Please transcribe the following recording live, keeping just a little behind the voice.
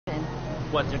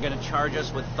What, they're gonna charge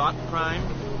us with thought crime?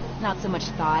 Not so much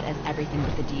thought as everything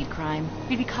but the deed crime.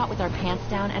 We'd be caught with our pants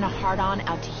down and a hard-on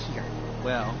out to here.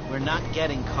 Well, we're not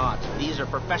getting caught. These are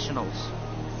professionals.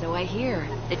 So I hear.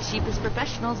 The cheapest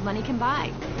professionals money can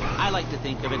buy. I like to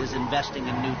think of it as investing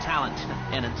in new talent.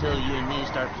 And until you and me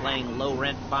start playing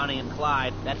low-rent Bonnie and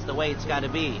Clyde, that's the way it's got to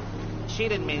be. She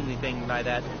didn't mean anything by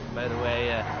that, by the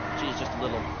way. She's just a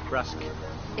little brusque.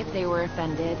 If they were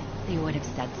offended, they would have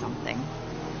said something.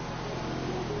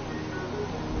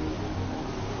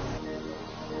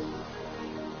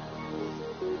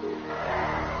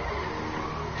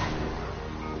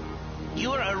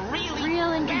 You're a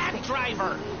really bad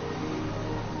driver.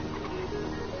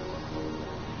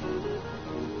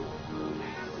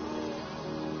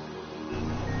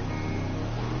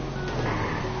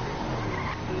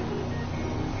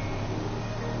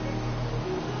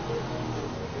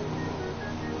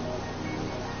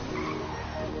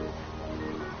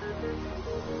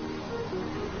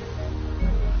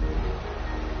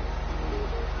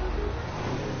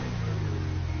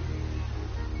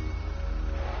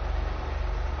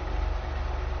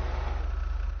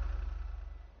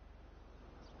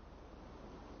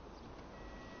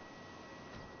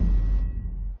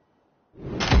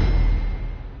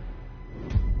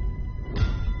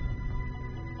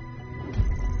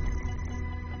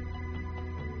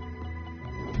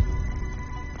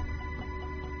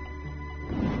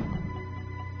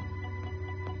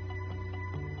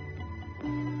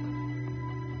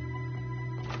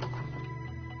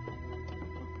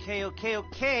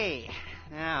 Okay.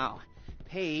 Now,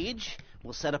 Paige,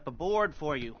 we'll set up a board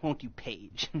for you, won't you,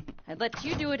 Paige? I'd let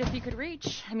you do it if you could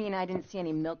reach. I mean, I didn't see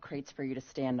any milk crates for you to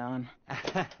stand on.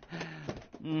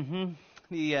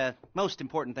 The most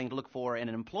important thing to look for in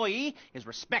an employee is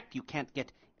respect. You can't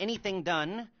get anything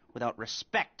done without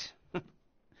respect.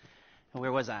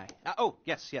 Where was I?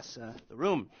 Yes, the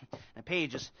room. Now,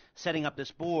 Paige is setting up this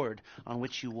board on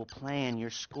which you will plan your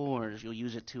scores. You'll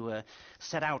use it to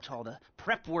set out all the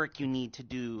prep work you need to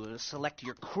do, select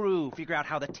your crew, figure out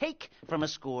how the take from a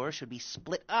score should be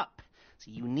split up.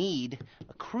 So you need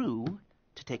a crew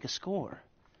to take a score.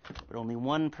 But only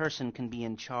one person can be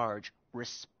in charge.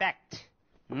 Respect.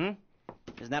 Isn't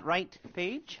that right,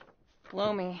 Paige?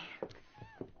 Blow me.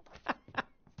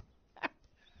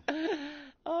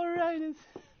 All right.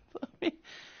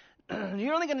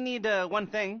 You're only going to need one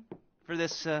thing for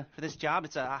this job.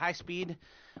 It's a high-speed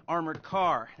armored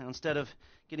car. Now, instead of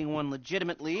getting one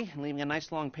legitimately and leaving a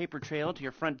nice long paper trail to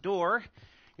your front door,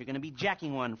 you're going to be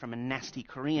jacking one from a nasty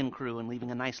Korean crew and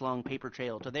leaving a nice long paper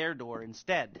trail to their door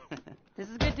instead. This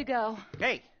is good to go.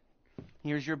 Hey,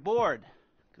 here's your board.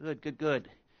 Good.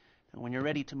 And when you're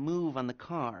ready to move on the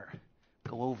car,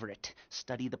 go over it.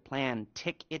 Study the plan.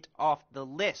 Tick it off the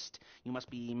list. You must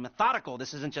be methodical.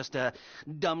 This isn't just a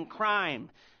dumb crime.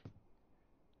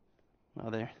 Well,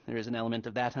 there is an element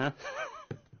of that, huh?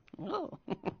 Oh.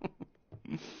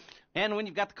 And when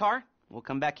you've got the car, we'll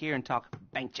come back here and talk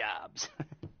bank jobs.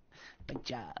 Bank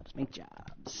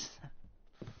jobs.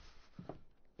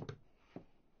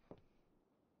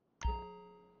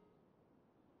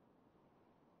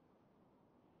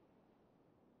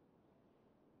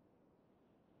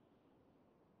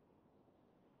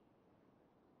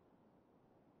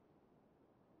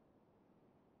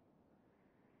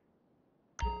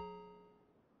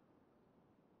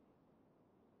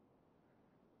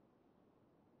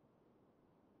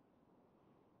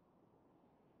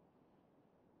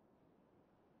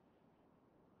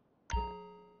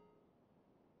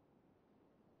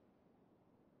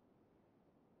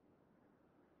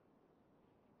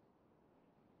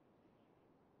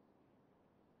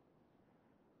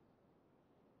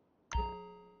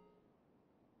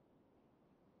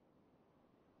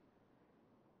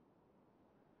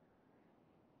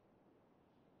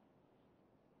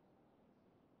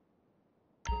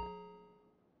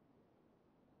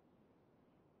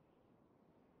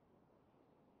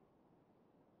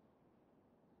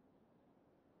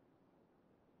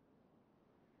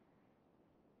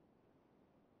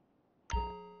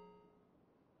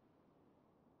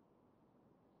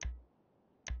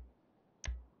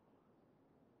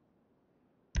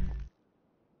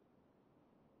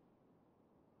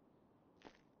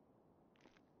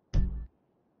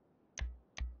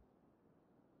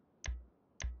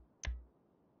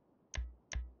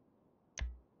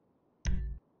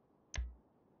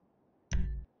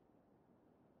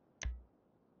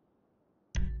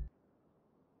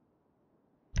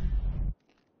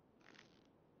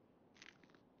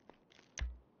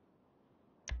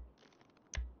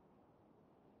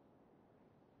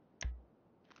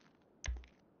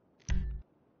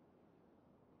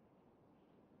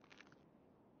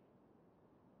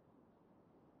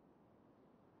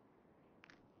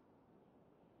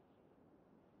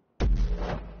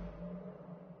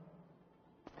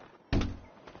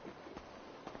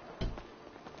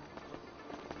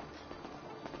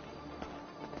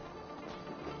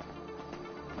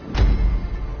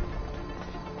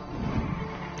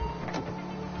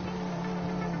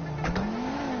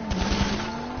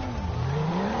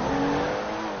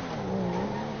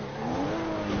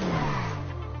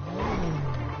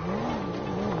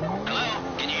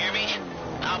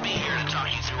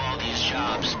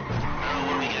 ramps.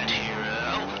 What do we got here?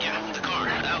 Yeah, the car.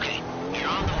 Okay. You're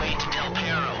on the way to Del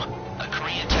Perro. A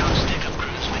Koreatown stick-up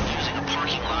crew's been using a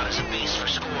parking lot as a base for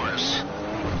scores.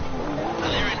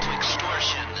 They're into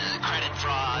extortion, credit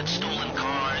fraud, stolen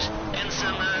cars, and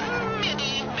some,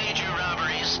 major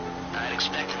robberies. I'd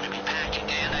expect them to be packing,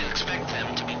 and I'd expect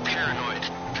them to be paranoid.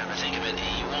 Come to think of it,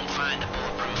 you won't find a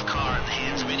bulletproof car in the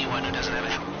hands of anyone who doesn't have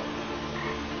a...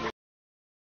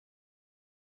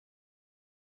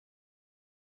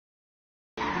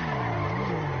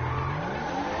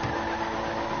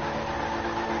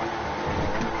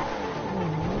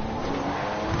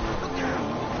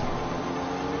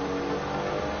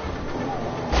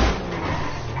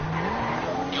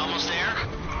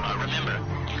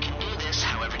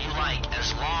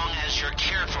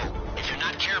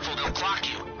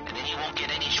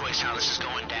 how this is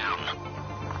going down.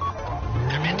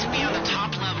 They're meant to be on the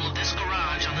top level of this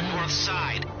garage on the north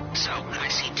side. So, I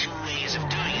see two ways of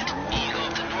doing it. You go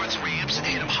up the north ramps and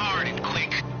hit them hard and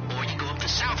quick. Or you go up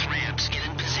the south ramps, get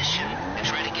in position, and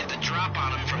try to get the drop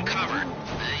on them from cover.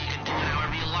 You can do it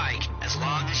however you like, as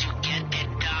long as you get it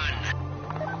done.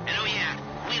 And oh yeah,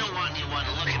 we don't want anyone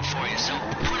looking for you, so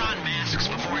put on masks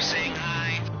before saying hi.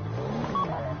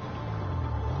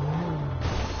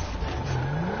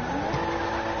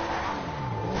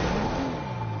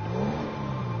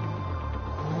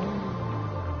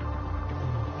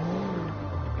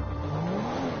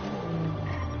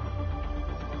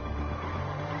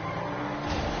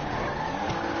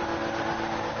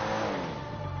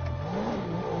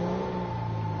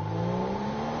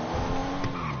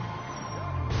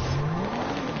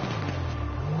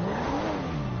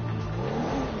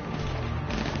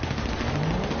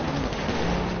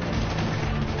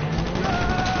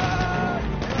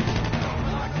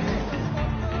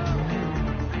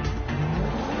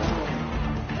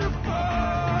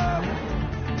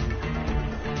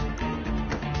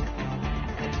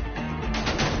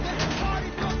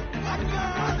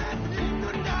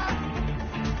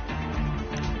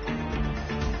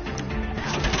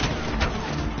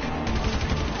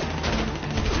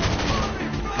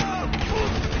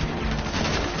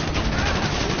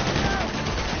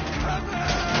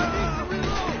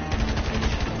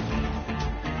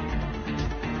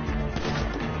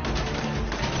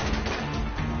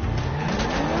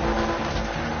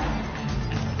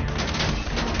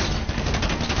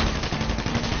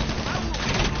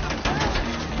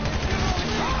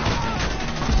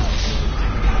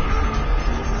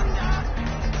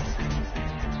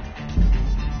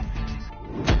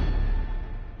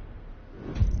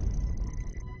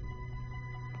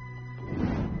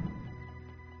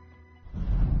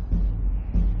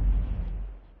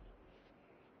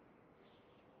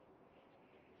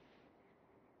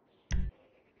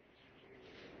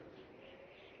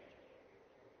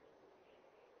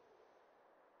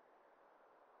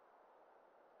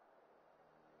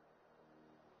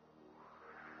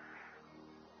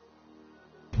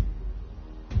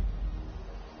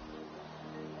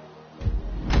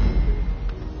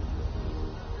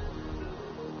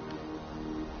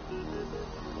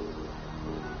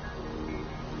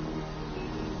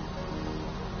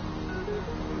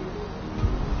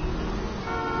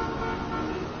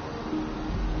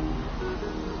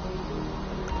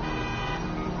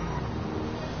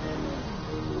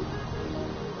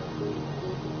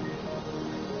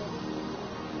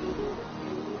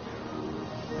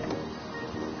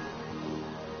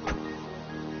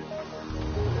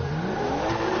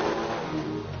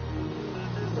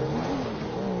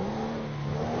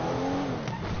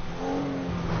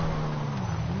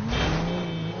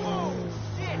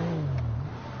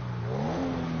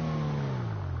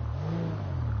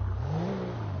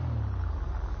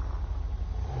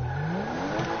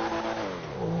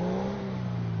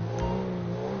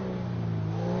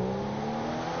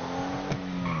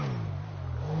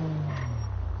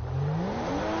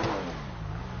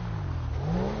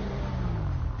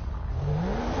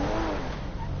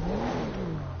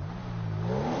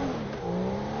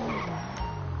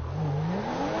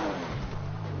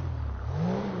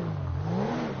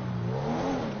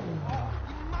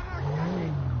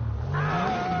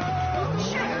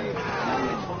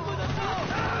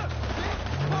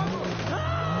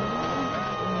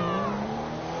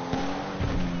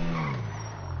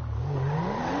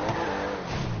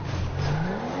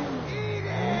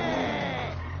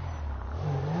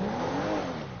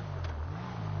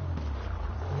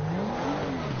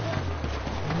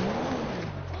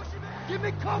 Give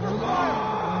me cover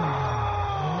fire!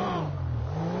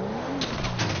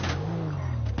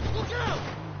 Look out!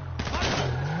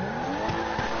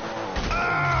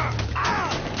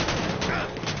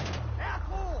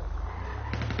 Asshole!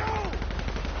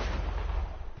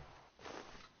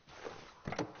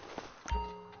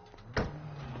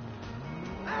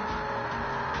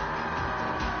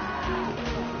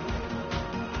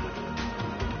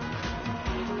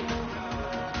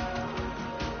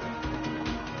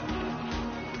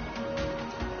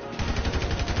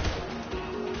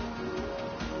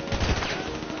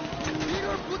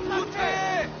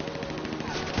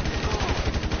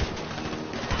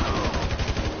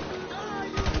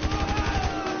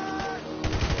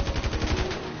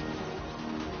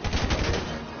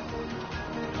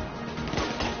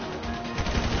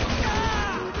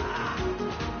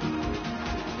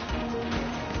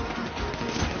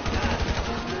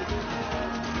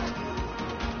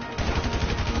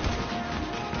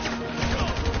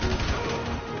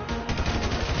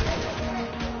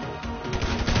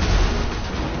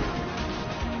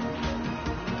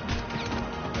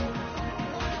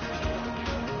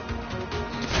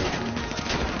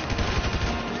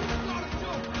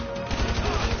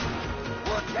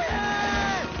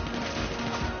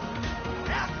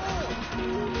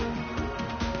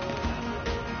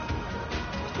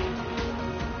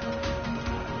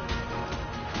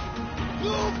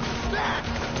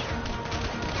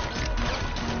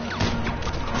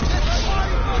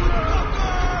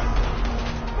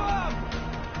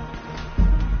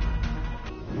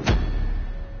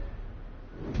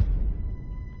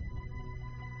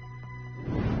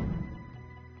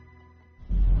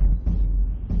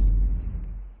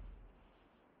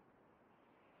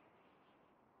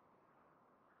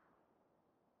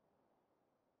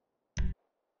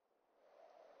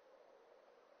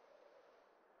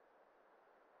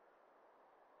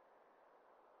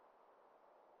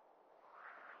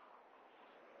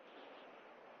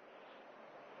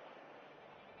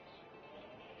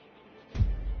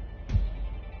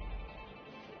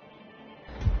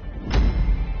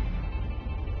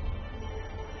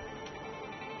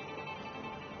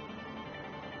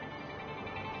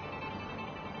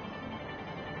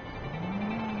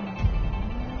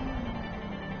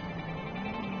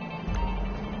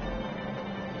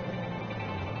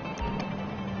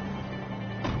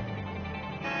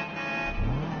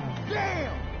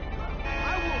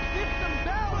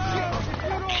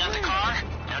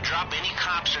 Drop any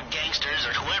cops or gangsters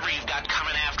or whoever you've got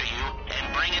coming after you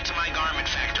and bring it to my garment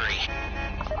factory.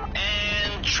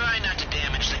 And try not to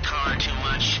damage the car too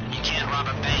much. You can't rob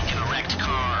a bank in a wrecked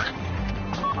car.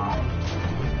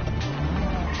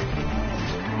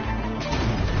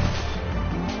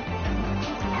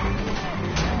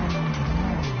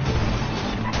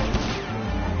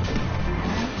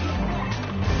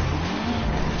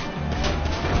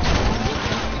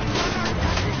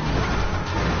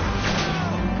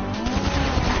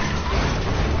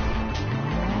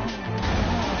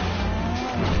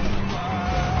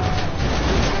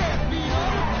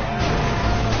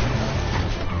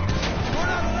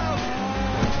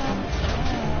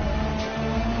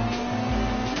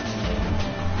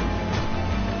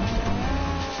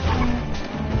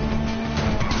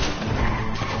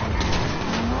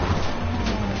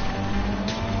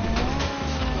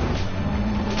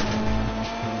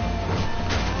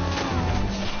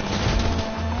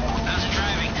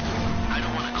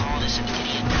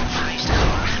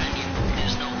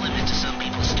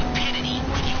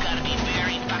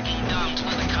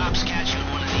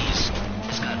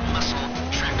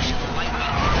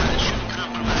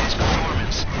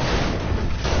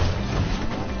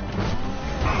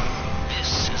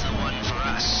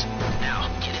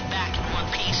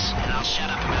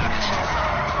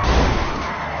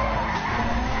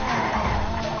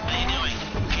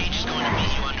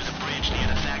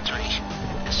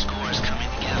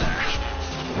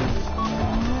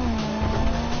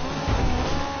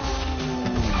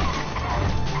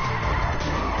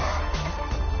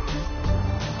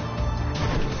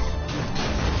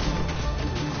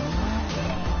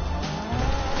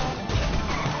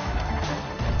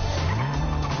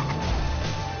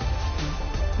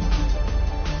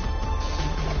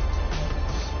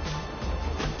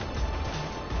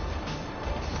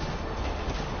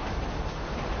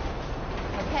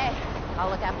 Okay, I'll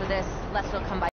look after this. Lester will come by.